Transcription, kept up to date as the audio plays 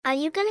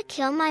Are you gonna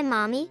kill my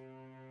mommy?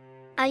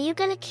 Are you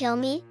gonna kill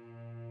me?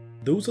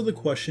 Those are the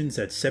questions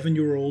that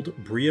 7-year-old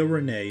Michelle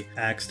Renee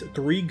asked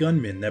 3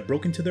 gunmen that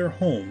broke into their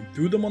home,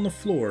 threw them on the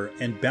floor,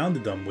 and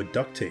bounded them with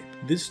duct tape.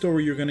 This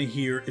story you're gonna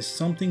hear is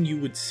something you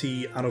would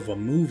see out of a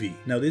movie.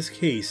 Now this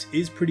case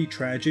is pretty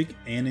tragic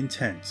and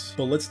intense,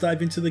 but let's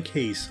dive into the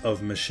case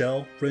of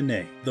Michelle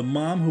Renee, the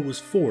mom who was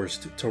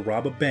forced to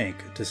rob a bank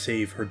to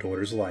save her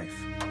daughter's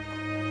life.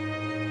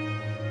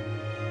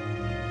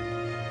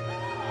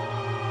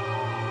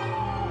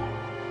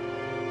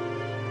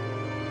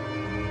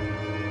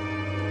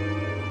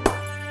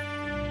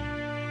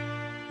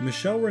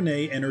 Michelle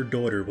Renee and her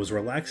daughter was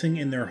relaxing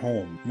in their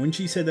home when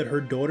she said that her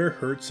daughter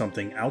heard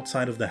something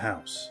outside of the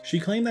house. She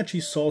claimed that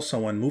she saw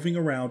someone moving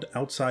around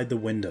outside the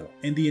window,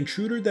 and the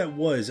intruder that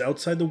was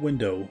outside the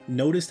window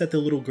noticed that the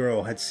little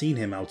girl had seen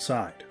him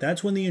outside.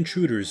 That's when the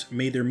intruders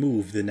made their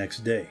move the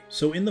next day.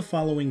 So in the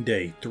following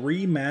day,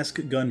 3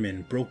 masked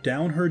gunmen broke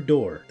down her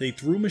door. They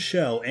threw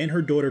Michelle and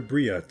her daughter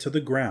Bria to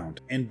the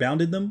ground and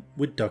bounded them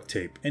with duct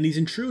tape. And these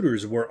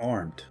intruders were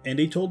armed, and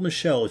they told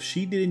Michelle if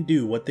she didn't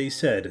do what they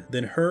said,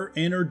 then her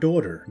and her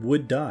daughter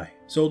would die.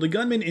 So the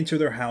gunmen entered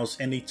their house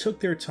and they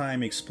took their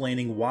time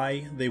explaining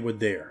why they were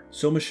there.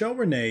 So Michelle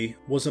Renee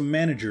was a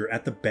manager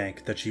at the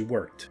bank that she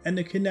worked, and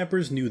the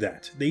kidnappers knew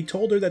that. They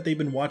told her that they've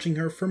been watching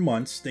her for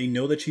months, they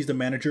know that she's the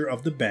manager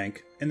of the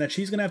bank, and that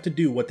she's gonna have to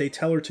do what they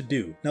tell her to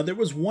do. Now there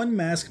was one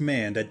masked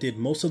man that did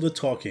most of the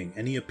talking,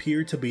 and he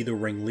appeared to be the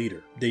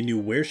ringleader. They knew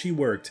where she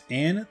worked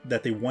and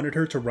that they wanted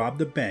her to rob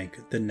the bank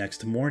the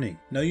next morning.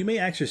 Now you may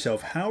ask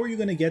yourself, how are you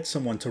gonna get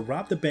someone to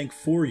rob the bank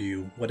for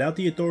you without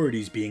the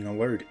authorities being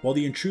alerted? Well,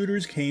 the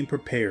intruders came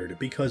prepared,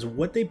 because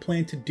what they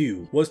planned to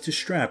do was to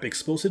strap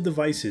explosive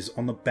devices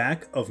on the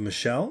back of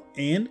Michelle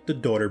and the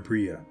daughter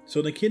Bria.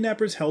 So the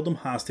kidnappers held them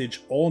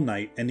hostage all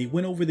night and they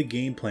went over the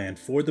game plan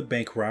for the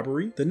bank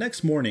robbery. The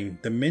next morning,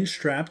 the men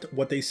strapped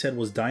what they said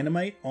was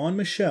dynamite on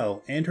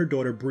Michelle and her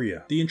daughter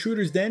Bria. The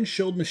intruders then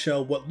showed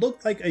Michelle what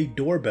looked like a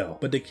doorbell,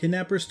 but the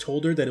kidnappers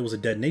told her that it was a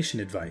detonation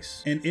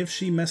device, and if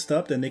she messed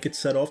up then they could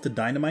set off the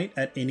dynamite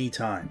at any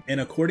time. And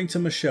according to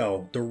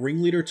Michelle, the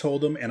ringleader told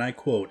them, and I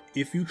quote,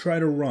 "If you try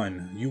to run,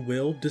 you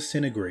will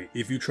disintegrate.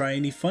 If you try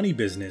any funny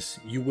business,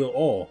 you will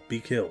all be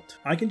killed."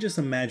 I can just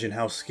imagine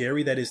how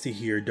scary that is to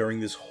hear during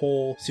this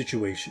whole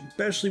situation,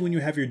 especially when you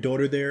have your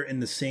daughter there in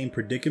the same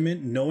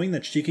predicament, knowing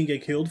that she can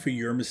get killed for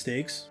your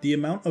mistakes. The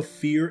amount of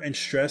fear and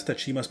stress that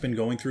she must have been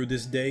going through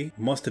this day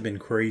must have been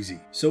crazy.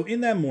 So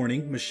in that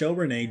morning, Michelle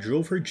Renee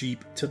drove her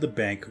Jeep to the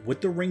bank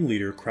with the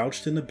ringleader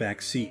crouched in the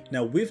back seat.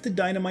 Now with the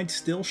dynamite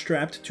still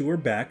strapped to her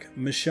back,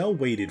 Michelle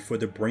waited for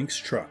the Brinks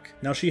truck.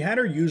 Now she had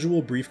her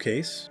usual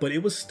briefcase, but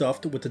it was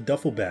stuffed with a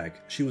duffel bag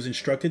she was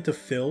instructed to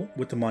fill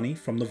with the money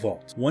from the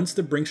vault. Once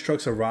the Brinks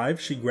trucks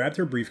arrived, she grabbed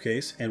her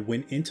briefcase and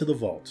went into the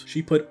vault.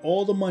 She put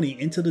all the money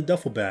into the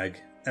duffel bag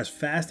as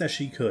fast as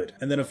she could.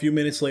 And then a few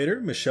minutes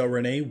later, Michelle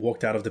Renee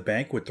walked out of the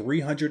bank with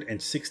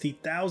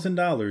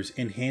 $360,000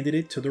 and handed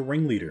it to the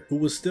ringleader, who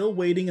was still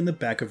waiting in the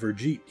back of her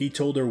Jeep. He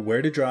told her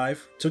where to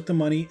drive, took the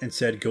money, and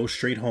said go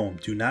straight home.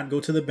 Do not go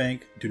to the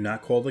bank, do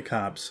not call the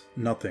cops,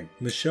 nothing.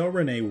 Michelle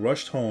Renee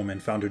rushed home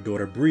and found her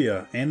daughter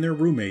Bria and their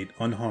roommate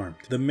unharmed.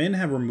 The men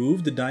had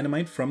removed the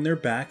dynamite from their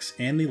backs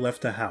and they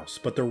left the house,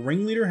 but the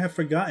ringleader had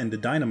forgotten the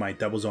dynamite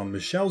that was on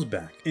Michelle's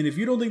back. And if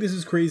you don't think this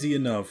is crazy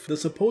enough, the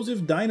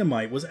supposed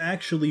dynamite was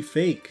actually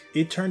fake.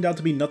 It turned out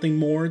to be nothing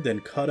more than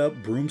cut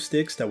up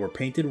broomsticks that were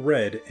painted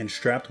red and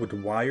strapped with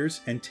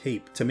wires and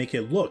tape to make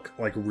it look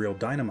like real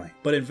dynamite.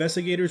 But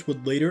investigators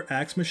would later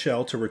ask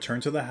Michelle to return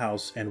to the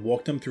house and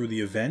walk them through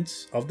the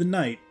events of the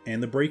night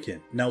and the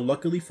break-in. Now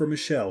luckily for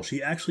Michelle,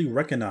 she actually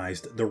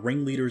recognized the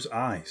ringleader's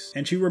eyes,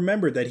 and she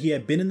remembered that he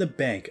had been in the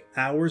bank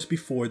hours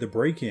before the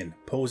break-in,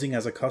 posing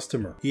as a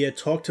customer. He had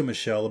talked to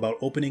Michelle about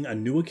opening a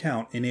new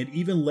account and had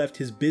even left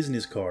his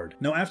business card.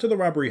 Now after the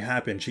robbery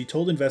happened, she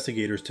told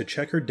investigators to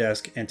check her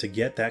desk and to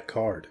get that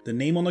card. The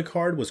name on the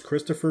card was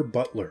Christopher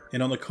Butler,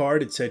 and on the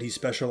card it said he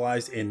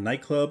specialized in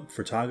nightclub,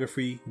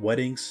 photography,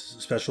 weddings,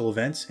 special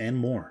events, and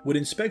more. With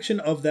inspection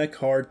of that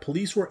card,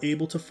 police were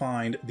able to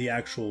find the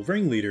actual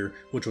ringleader,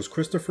 which was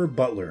Christopher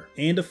Butler,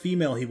 and a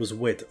female he was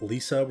with,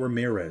 Lisa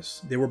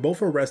Ramirez. They were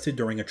both arrested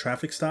during a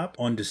traffic stop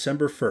on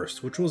December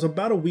 1st, which was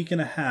about a week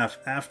and a half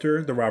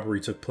after the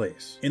robbery took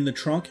place. In the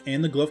trunk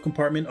and the glove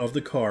compartment of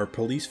the car,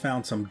 police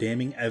found some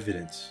damning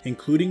evidence,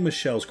 including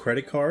Michelle's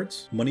credit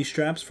cards, money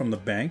straps from the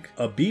bank,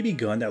 a BB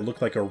gun that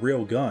looked like a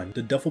real gun,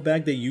 the duffel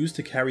bag they used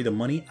to carry the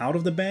money out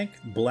of the bank,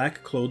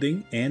 black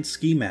clothing, and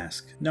ski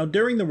mask. Now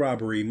during the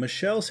robbery,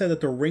 Michelle said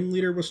that the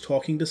ringleader was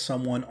talking to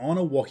someone on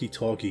a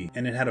walkie-talkie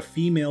and it had a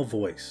female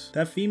voice.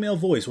 That female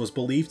voice was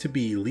believed to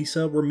be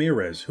Lisa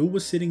Ramirez, who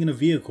was sitting in a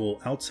vehicle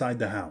outside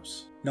the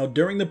house. Now,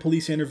 during the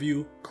police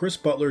interview, Chris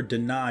Butler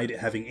denied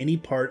having any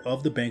part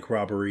of the bank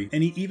robbery,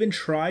 and he even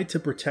tried to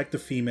protect the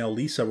female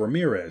Lisa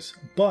Ramirez,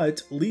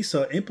 but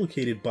Lisa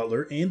implicated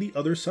Butler and the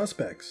other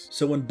suspects.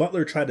 So when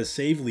Butler tried to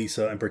save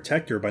Lisa and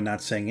protect her by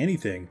not saying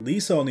anything,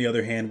 Lisa on the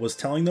other hand was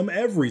telling them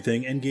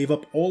everything and gave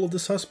up all of the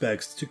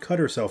suspects to cut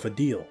herself a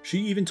deal. She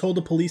even told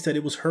the police that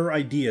it was her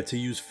idea to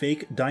use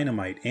fake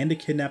dynamite and to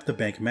kidnap the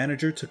bank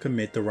manager to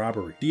commit the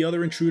robbery. The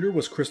other intruder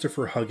was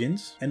Christopher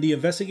Huggins, and the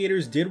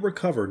investigators did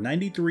recover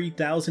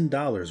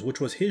 $93,000, which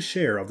was his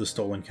share of the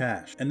stolen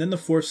cash. And then the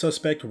fourth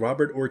suspect,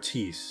 Robert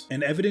Ortiz,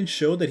 and evidence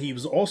showed that he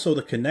was also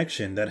the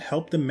connection that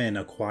helped the men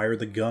acquire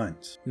the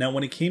guns. Now,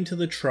 when it came to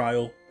the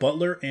trial,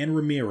 Butler and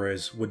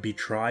Ramirez would be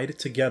tried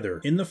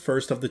together in the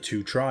first of the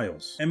two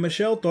trials. And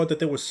Michelle thought that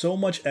there was so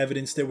much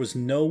evidence there was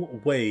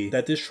no way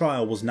that this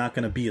trial was not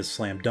going to be a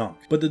slam dunk.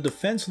 But the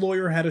defense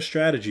lawyer had a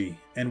strategy,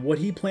 and what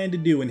he planned to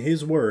do, in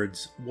his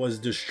words, was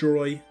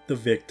destroy the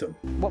victim.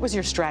 What was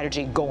your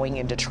strategy going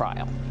into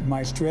trial?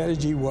 My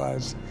strategy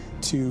was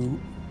to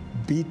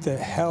beat the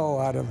hell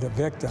out of the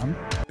victim.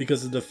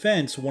 Because the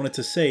defense wanted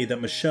to say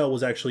that Michelle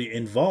was actually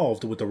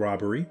involved with the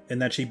robbery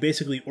and that she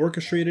basically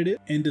orchestrated it.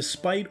 And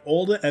despite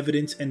all the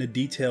evidence and the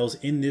details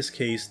in this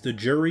case, the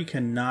jury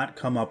cannot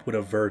come up with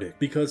a verdict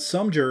because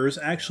some jurors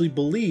actually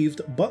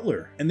believed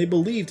Butler, and they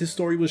believed his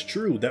story was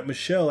true, that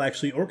Michelle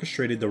actually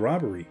orchestrated the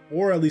robbery,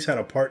 or at least had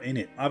a part in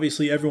it.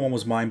 Obviously, everyone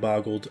was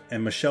mind-boggled,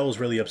 and Michelle was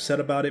really upset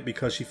about it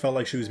because she felt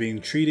like she was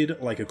being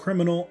treated like a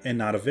criminal and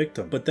not a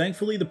victim. But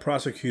thankfully, the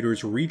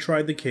prosecutors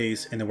retried the case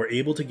and they were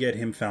able to get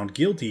him found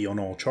guilty on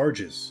all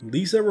charges.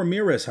 Lisa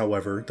Ramirez,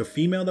 however, the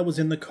female that was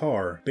in the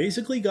car,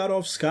 basically got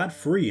off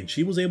scot-free, and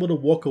she was able to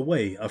walk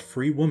away a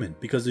free woman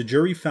because the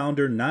jury found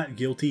her not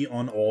guilty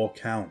on all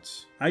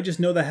counts. I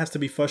just know that has to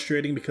be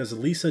frustrating because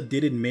Lisa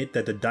did admit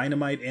that the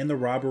dynamite and the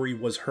robbery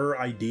was her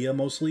idea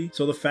mostly,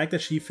 so the fact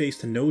that she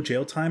faced no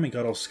jail time and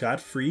got off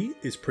scot-free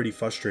is pretty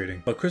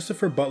frustrating. But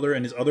Christopher Butler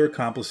and his other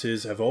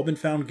accomplices have all been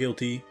found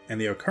guilty, and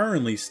they are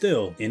currently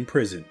still in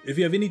prison. If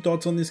you have any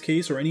thoughts on this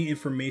case or any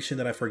information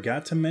that I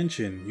forgot to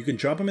mention, you can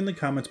drop them in the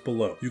comments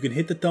below. You can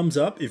hit the thumbs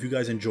up if you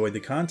guys enjoyed the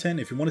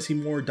content. If you want to see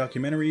more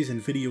documentaries and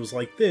videos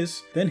like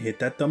this, then hit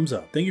that thumbs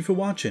up. Thank you for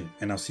watching,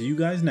 and I'll see you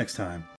guys next time.